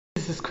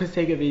This is Chris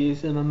Hager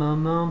videos and my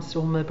mom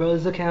stole my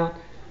brother's account.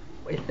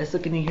 Wait, let's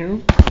look in here.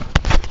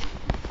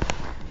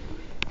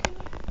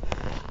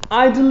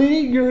 I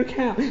deleted your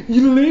account.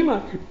 You deleted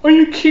mine. Are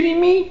you kidding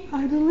me?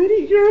 I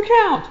deleted your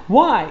account.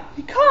 Why?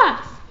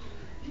 Because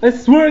I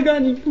swear to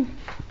God,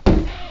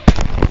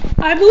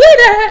 I deleted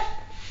it.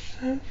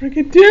 I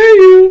freaking dare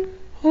you.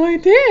 Oh, I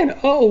did.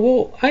 Oh,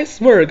 well, I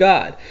swear to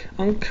God.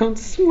 I'm going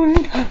to swear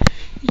to God.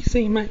 You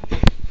say my...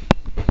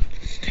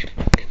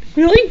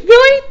 Really?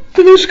 Really?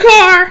 Finish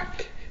car.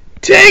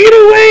 Take it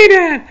away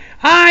then.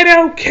 I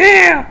don't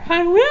care.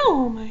 I will.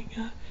 Oh my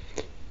God.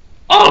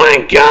 Oh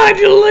my God,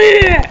 you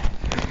deleted it.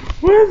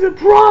 Where's the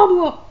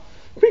problem?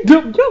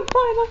 Don't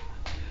find it.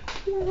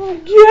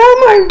 Get out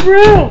of my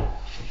room.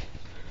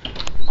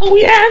 Oh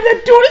yeah,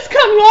 the door is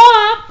coming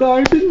off.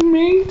 I didn't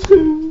mean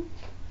to.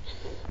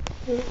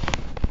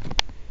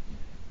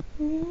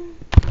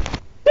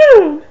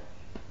 Dude.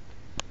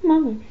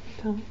 Mama,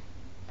 tell me.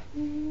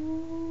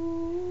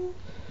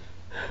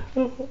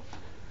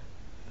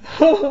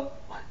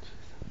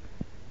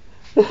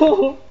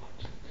 Oh,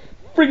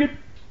 friggin'.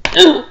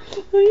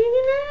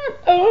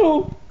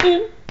 Oh,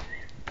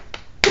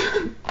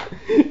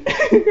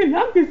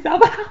 knock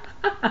yourself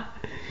out.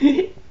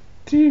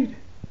 Dude.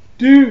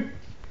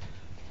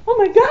 Oh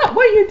my God,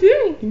 what are you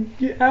doing?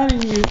 Get out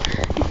of here.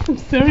 I'm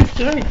sorry.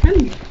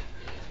 Really.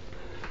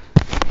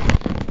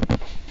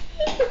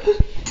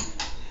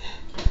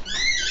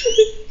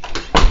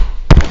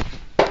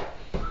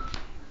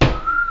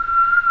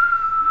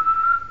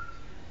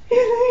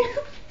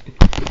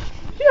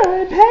 You're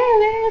a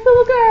badass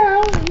little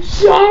girl.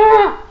 Shut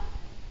up!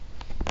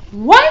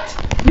 What?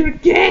 You're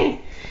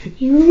gay.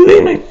 You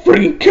leave my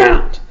freaking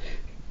account.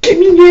 Give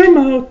me your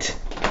emote.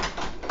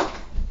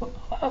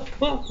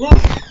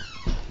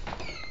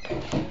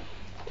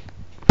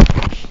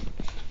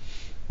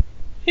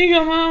 Here you go,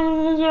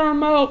 Mom. Here's our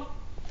remote.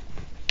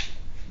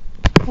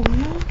 Oh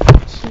no!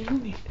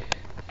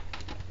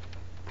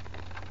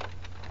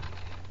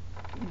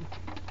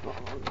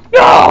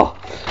 No!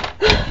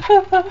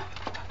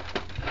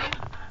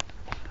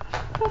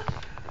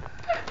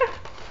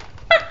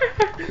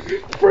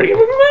 Freaking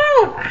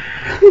remote!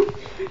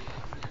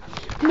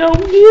 No,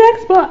 the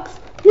Xbox.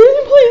 Get a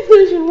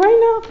PlayStation right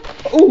now.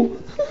 Oh,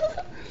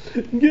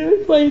 get a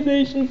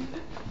PlayStation.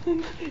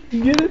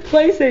 Get a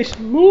PlayStation.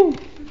 Move.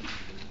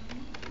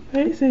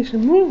 PlayStation,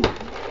 move.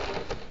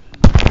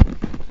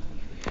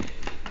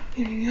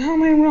 How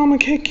am I gonna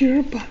kick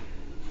your butt?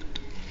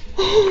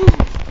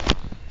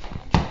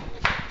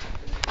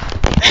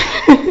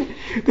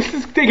 This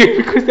is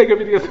taking Chris Hager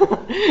videos.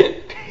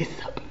 Peace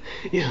up.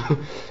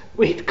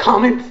 Wait,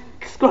 comment,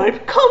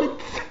 subscribe,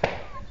 comments.